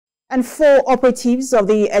And 4 operatives of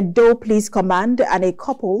the Edo Police Command and a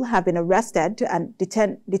couple have been arrested and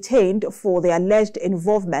detained for their alleged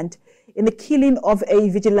involvement in the killing of a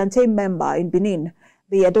vigilante member in Benin,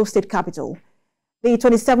 the Edo State capital. The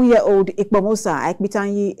 27-year-old Ikpomosa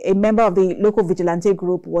Ekbitanyi, a member of the local vigilante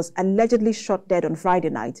group, was allegedly shot dead on Friday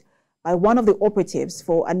night by one of the operatives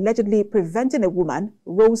for allegedly preventing a woman,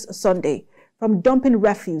 Rose Sunday, from dumping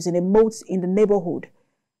refuse in a moat in the neighborhood.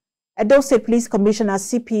 Edo State Police Commissioner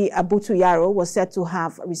CP Abutu Yaro was said to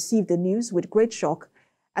have received the news with great shock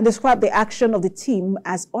and described the action of the team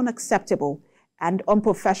as unacceptable and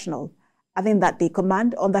unprofessional, adding that the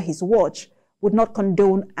command under his watch would not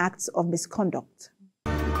condone acts of misconduct.